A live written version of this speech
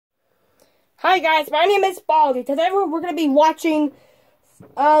Hi guys, my name is Baldi. Today we're going to be watching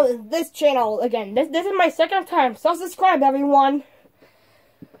this channel again. This is my second time, so subscribe everyone.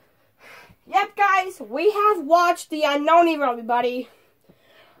 Yep guys, we have watched The Unknown Hero, everybody.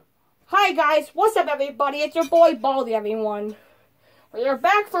 Hi guys, what's up everybody? It's your boy Baldi, everyone. We're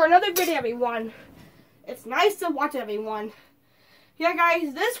back for another video, everyone. It's nice to watch it, everyone. Yeah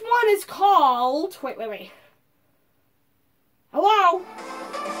guys, this one is called... Wait. Hello?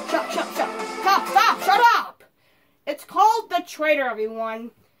 Shut up! It's called The Traitor,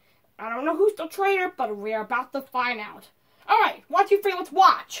 everyone. I don't know who's the traitor, but we're about to find out. Alright, 1, 2, 3, let's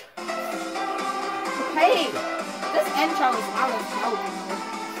watch. Hey, this intro is loud as hell.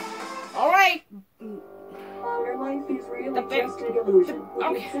 Alright. Our life is really just an illusion.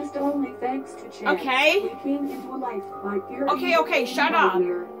 We exist only thanks to chance. Okay. We came into a life by pure Okay, shut up.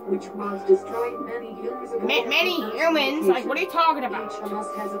 Which was destroyed many years ago. Many humans? Like, what are you talking about? Each of us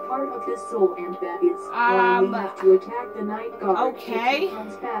has a part of his soul, and that is why we have to attack the night guard. Okay. If he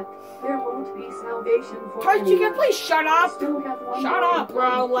comes back, there won't be salvation for Tarchi, anyone. please shut up. Shut up,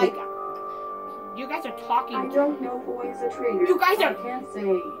 bro. Like, you guys are talking. I don't know who is a traitor. You guys are. I can't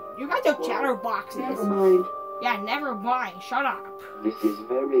say. You guys are chatterboxes. Never mind. Yeah, never mind. Shut up. This is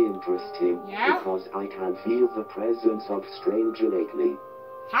very interesting. Yeah? Because I can feel the presence of stranger lately.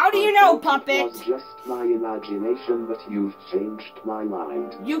 How do you know, Puppet? It was just my imagination, but you've changed my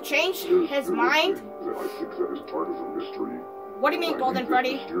mind. You changed his mind? I think that is part of the mystery. What do you mean, Golden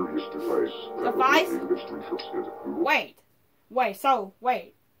Freddy? Mysterious device. Device? Wait.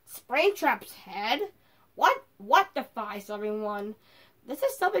 Wait. Springtrap's head? What device, everyone? This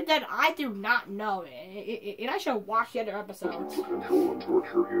is something that I do not know, and I should watch the other episodes. Control and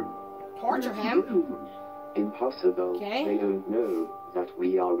torture him. Torture him? Impossible. Okay. They don't know that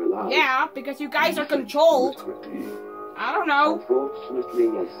we are alive. Yeah, because you guys are controlled. I don't know. Unfortunately,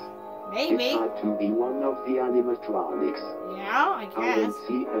 yes. Maybe. It had to be one of the animatronics. Yeah, I I don't guess.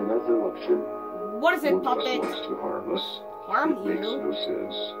 see another option. What is it, Puppet? Wants to harm us. Harm It makes you? no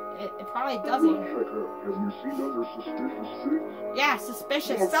sense. It probably doesn't. Checker, have you seen other suspicious things? Yeah,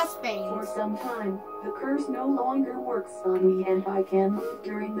 suspicious Yes. sus For things. some time, the curse no longer works on me, and I can move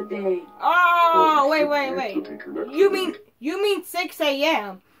during the day. Oh, wait. You You mean 6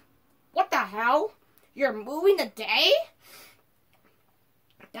 a.m.? What the hell? You're moving the day?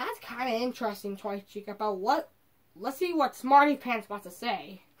 That's kind of interesting, Toy Chica. But what? Let's see what Smarty Pants wants to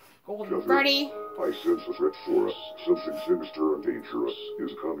say. Golden Freddy. I sense a threat for us. Something sinister and dangerous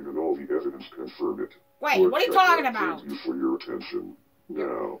is coming, and all the evidence confirm it. Wait, Lord what are you Checker, talking about? Thank you for your attention.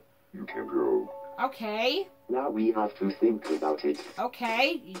 Now, you can go. Okay. Now we have to think about it.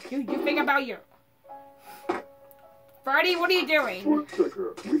 Okay. You think about your... Freddy, what are you doing? Lord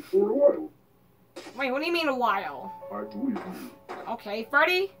Checker, wait for a while. Wait, what do you mean a while? I believe you. Okay,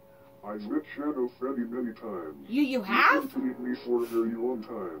 Freddy? I've met Shadow Freddy many times. You have? He accompanied me for a very long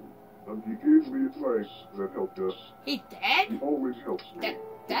time, and he gave me advice that helped us. He He did? always helps me.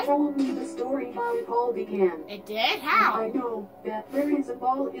 That... Told me the story how it all began. It did? I How? know that there is a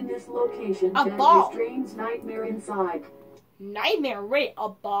ball in this location A that ball? restrains nightmare inside. Nightmare, wait, a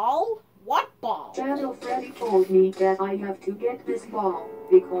ball? What ball? Shadow Freddy told me that I have to get this ball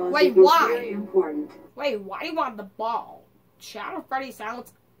because Wait, it is why? very important. Wait, why do you want the ball? Shadow Freddy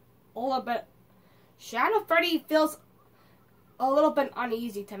sounds a little bit... Shadow Freddy feels a little bit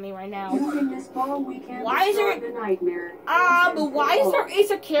uneasy to me right now. Using this ball, we can Why is destroy there- the nightmare. But why is there a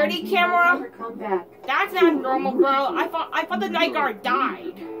security And he will camera? never come back. That's not normal, bro. I thought the night guard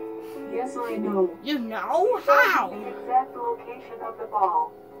died. Yes, I know. You know? The How? exact location of the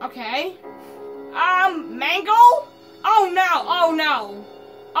ball. Okay. Mango? Oh no.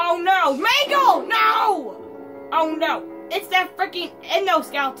 Mango! No! Oh no. It's that freaking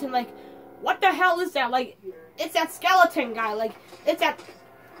endoskeleton, like, what the hell is that? Like, it's that skeleton guy, like, it's that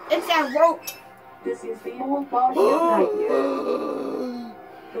rope. This is the old body of Nightmare.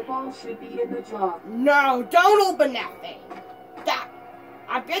 The ball should be in the jar. No, don't open that thing.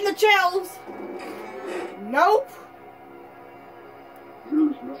 I'm getting the chills. Nope.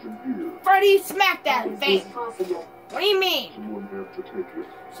 There's nothing here. Freddy, smack that How is thing. this possible? What do you mean? Someone have to take it.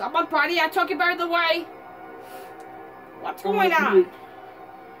 Someone party, I took it out of the way. What's going on?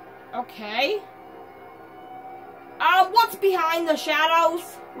 Okay. What's behind the shadows?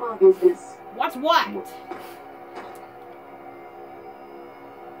 What is this? What's what?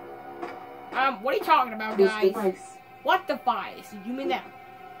 What are you talking about, This guys? device. What device? You mean that?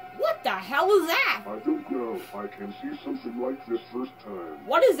 What the hell is that? I don't know. I can see something like this first time.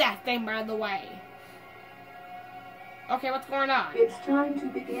 What is that thing, by the way? Okay, what's going on? It's time to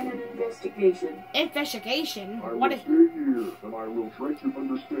begin an investigation. Investigation? I What will is... stay here, and I will try to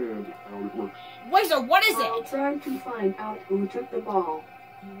understand how it works. Wait, so what is I'll it? try to find out who took the ball.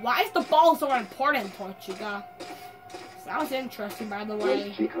 Why is the ball so important, Torchica? Sounds interesting, by the way.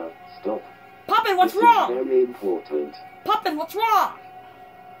 Wait, Chica, stop. Puppet, what's This is wrong? very important. Puppet, what's wrong?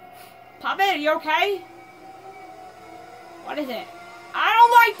 Puppet, are you okay? What is it? I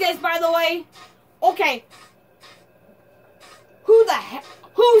don't like this, by the way. Okay. Who the heck?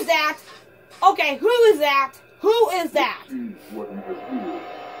 Who's that? Okay, who is that? Who is that? See what we have here.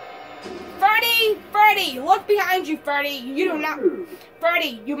 Freddy, look behind you, Freddy. You do not...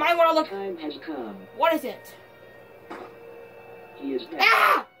 Freddy, you might want to look... Time has come. What is it? He is back.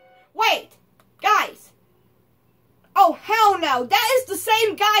 Ah! Wait! Guys! Oh, hell no! That is the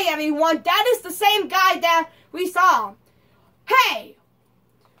same guy, everyone! That is the same guy that we saw! Hey!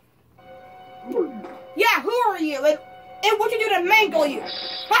 Who are you? Yeah, who are you? And what you do to mangle you?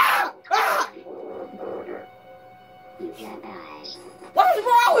 Ah! Ah! What is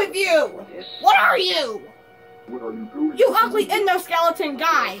wrong with you? What are you? What are you doing? You ugly endoskeleton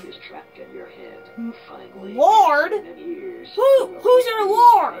guy! Is trapped in your head. Finally, Lord? in many years, Who's your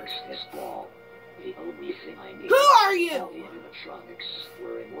lord? This ball. The only thing I need. Who are All you? the animatronics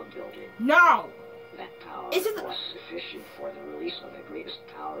were in one building. No! That power Is it the- was sufficient for the release of the greatest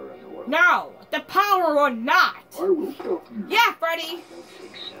power in the world. No! The power or not! I will stop you. Yeah, Freddy! I don't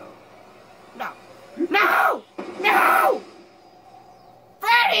think so. No! No! No!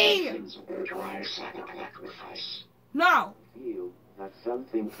 Freddy! Require sacrifice. No! Feel that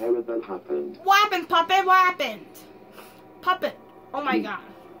something terrible happened. What happened, Puppet? What happened? Puppet. Oh my god.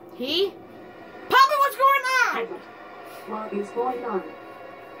 He? Puppet, what's going on? What is going on?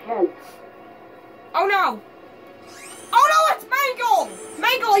 Help! Oh no! Oh no, it's Mangle!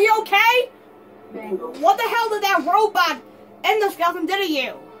 Mangle, are you okay? Mangle. What the hell did that robot endoskeleton do to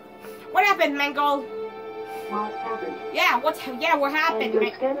you? What happened, Mangle? What happened? Yeah, what happened? And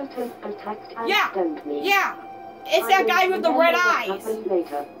the skeleton attacked and Yeah, stunned me. Yeah, it's that I guy will with the red remember what eyes. happened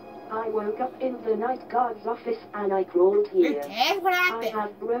later. I woke up in the night guard's office and I crawled You're here. dead? What I happened?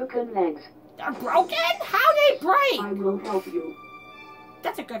 have broken legs. They're broken? How they break? I will help you.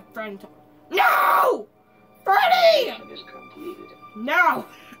 That's a good friend. No! Freddy! Mission is completed. No!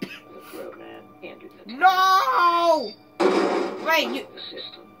 The program ended the No! Wait, you... The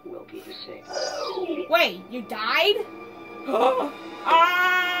system will be disabled. Wait, you died?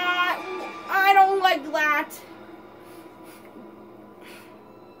 I don't like that.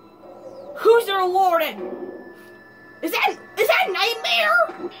 Who's your warden? Is that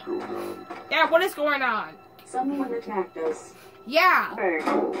Nightmare? What's going on? Yeah, what is going on? Someone attacked us. Yeah.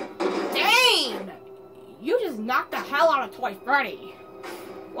 Dang! You just knocked the hell out of Toy Freddy.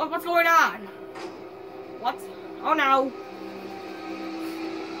 What's going on? What's... Oh no.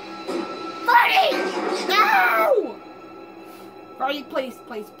 Freddy! No! Freddy, please.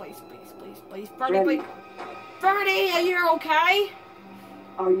 Freddy, please. Freddy, are you okay?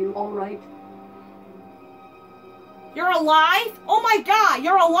 Are you alright? You're alive? Oh my god,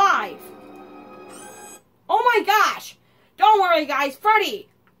 you're alive! Oh my gosh! Don't worry, guys. Freddy!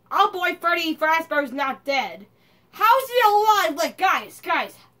 Our boy Freddy Fazbear's not dead. How's he alive? Like, guys.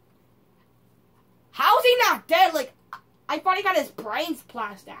 How's he not dead? Like, I thought he got his brains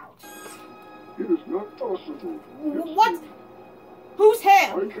blasted out. It is not possible. What? Who's I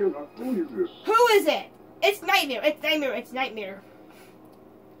him? cannot believe this. Who is it? It's Nightmare.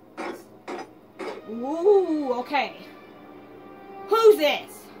 Ooh, okay. Who's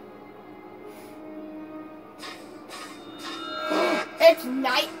this?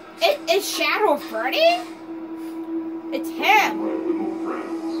 It's Shadow Freddy? It's him. My little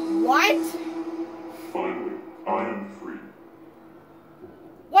friends. What? Finally, I am free.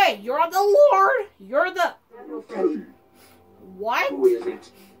 Wait, you're the Lord? You're the... Hello, Freddy. What? Who is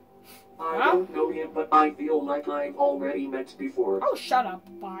it? I Huh? don't know him, but I feel like I've already met before. Oh, shut up,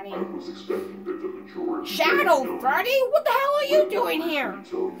 Bonnie. I was expecting that the majority... Shadow would know. Freddy? What the hell are you doing here? Let me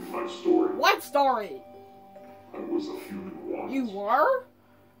tell you my story. What story? I was a human once. You were?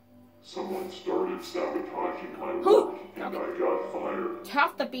 Someone started sabotaging my Who? work, and I got fired.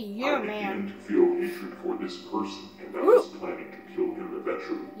 Tough to be you, I man. began to feel hatred for this person, and I Who? was planning to kill him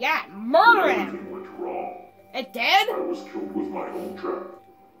eventually. Yeah, murder But him. everything went wrong. It did? I was killed with my own trap.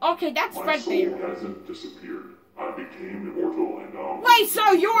 Okay, that's My Fred soul Bear. hasn't disappeared. I became immortal, and now... Wait,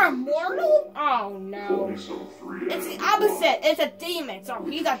 so you're immortal? Oh, With no. only some 3 It's the extra opposite. It's a demon, so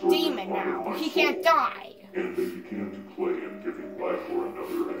he's a demon now. He can't die. And they began to play and giving life for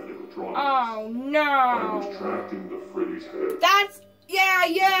another animatronic. Oh, I no. was trapped in the Freddy's head. That's...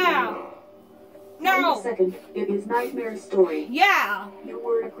 Yeah. No. Wait a second, it is Nightmare's story. Yeah. You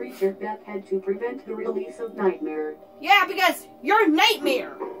were a creature that had to prevent the release of Nightmare. Yeah, because you're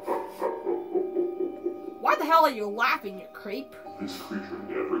Nightmare. Why the hell are you laughing, you creep? This creature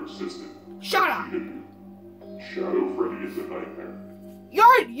never existed. Shut up. Shadow Freddy is a nightmare.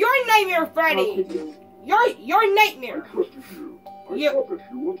 You're Nightmare How Freddy. could you? You're Nightmare. I trusted you. I You- thought that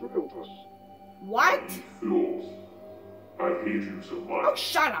you would help us. What? Fools. I hate you so Oh, much.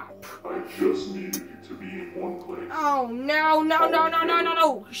 shut up. I just needed you to be in one place. Oh, no.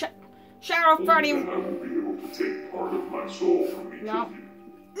 Shadow Freddy. Then I will be able to take part of my soul from each No. of you.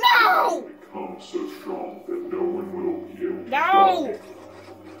 No! Become so strong that no one will be able to No!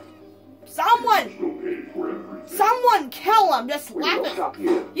 stop Someone! me. Will pay for everything. Someone kill him! Just We laugh will at stop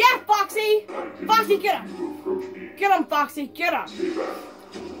here. Yeah, Foxy! I didn't Foxy, want get him! you to approach me. Get him, Foxy! Get him! Stay back.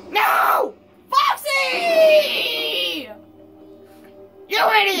 No! Foxy! You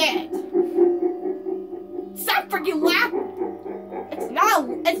idiot! Stop freaking laughing!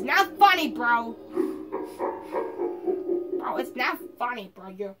 It's not funny, bro. Bro, it's not funny, bro.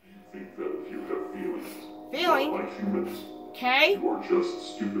 You're Think that if you have feelings, feeling, like humans, okay? you are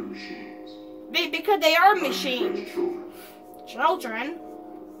just stupid machines. Because they are As machines. children. Children?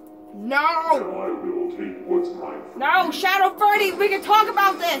 No! Now I will take what's mine from No, you. Shadow Freddy, we can talk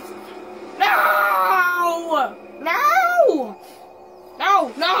about this! No! No!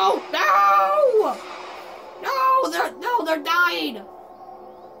 No, no, no! No, they're dying!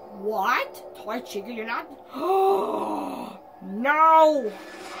 What? Toy Chica, you're not? No!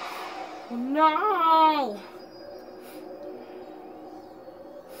 No!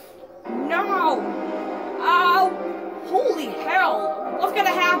 No! Oh, holy hell! What's gonna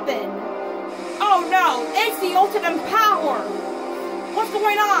happen? Oh no, it's the ultimate power! What's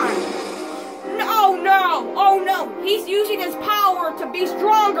going on? No, oh no, he's using his power to be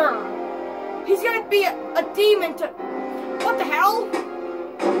stronger! He's gonna be a demon to... What the hell?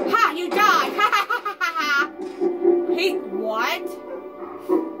 Ha, you died! Ha ha ha ha ha! He... What?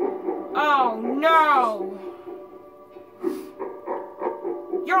 Oh no!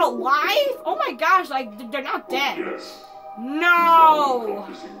 You're alive? Oh my gosh, like, they're not dead. Yes. No!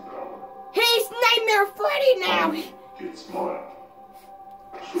 Encompassing power. He's Nightmare Freddy now! It's mine.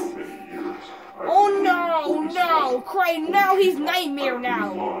 So many years. Oh no, Crane, now he's Nightmare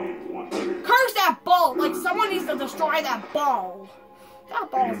now. Curse that ball! Like, someone needs to destroy that ball. That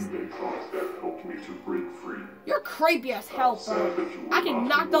ball's... That helped me to break free. You're creepy as hell, bro. I can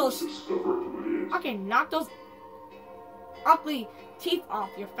knock those... Discover who it is. I can knock those ugly teeth off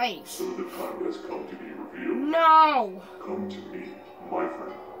your face. So the time has come to be revealed. No! Come to me, my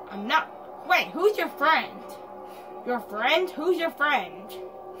friend. I'm not... Wait, who's your friend? Your friend? Who's your friend?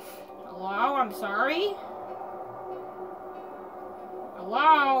 Hello? I'm sorry?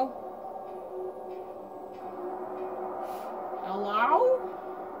 Hello? Hello?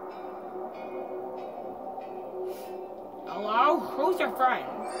 Hello? Who's your friend?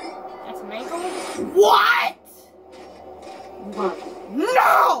 That's Mangle? What? What?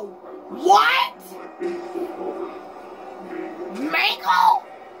 No! What? Mangle?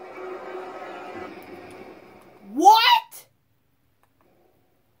 What?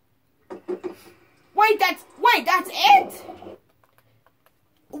 Wait, that's it?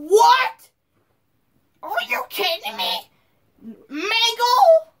 What? Are you kidding me?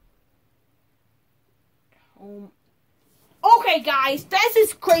 Mangle? Okay, guys, this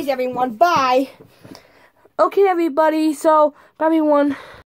is crazy, everyone. Bye. Okay, everybody, so, bye, everyone.